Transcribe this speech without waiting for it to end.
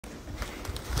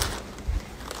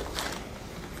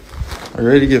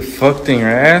Ready to get fucked in your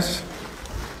ass?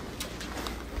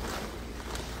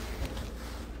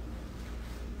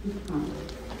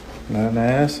 Not an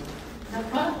ass?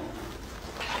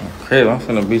 Okay, I'm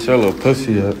finna beat your little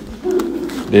pussy up.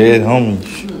 Dead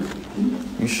homies.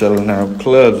 You shelling out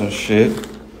clubs and shit.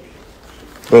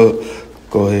 But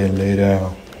go ahead and lay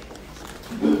down.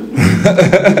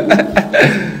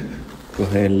 Go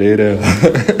ahead and lay down. What's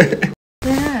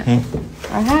that?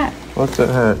 A hat. What's that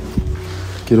hat?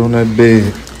 Get on that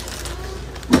bed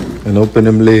and open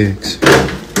them legs.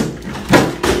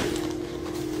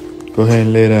 Go ahead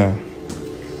and lay down.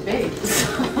 Babes.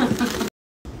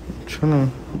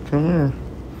 Come here.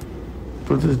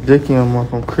 Put this dicky on my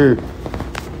phone quick.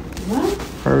 What?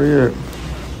 Hurry up.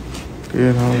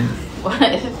 Get home.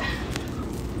 What?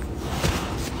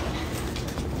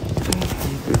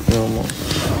 Dicky on my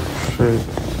shit.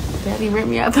 Daddy ripped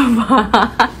me out the box.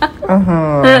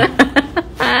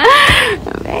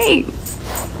 Babes.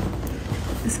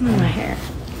 This is my hair.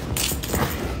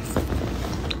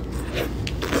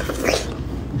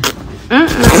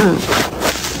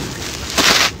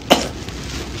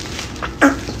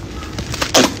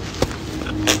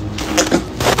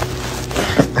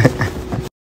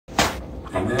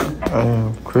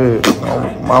 Quit.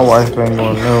 My wife ain't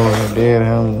gonna know and dead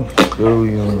him screw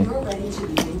you.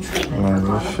 Man,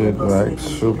 this shit like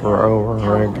super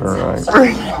overrated. Like,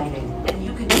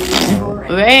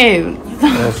 Babe.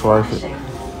 that's why she.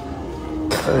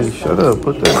 Hey, shut up.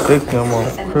 Put that dick in my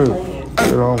crib.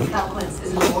 Get on me.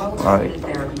 Like,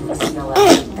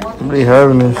 I'm really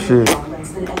having this shit.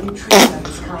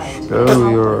 Go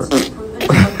your.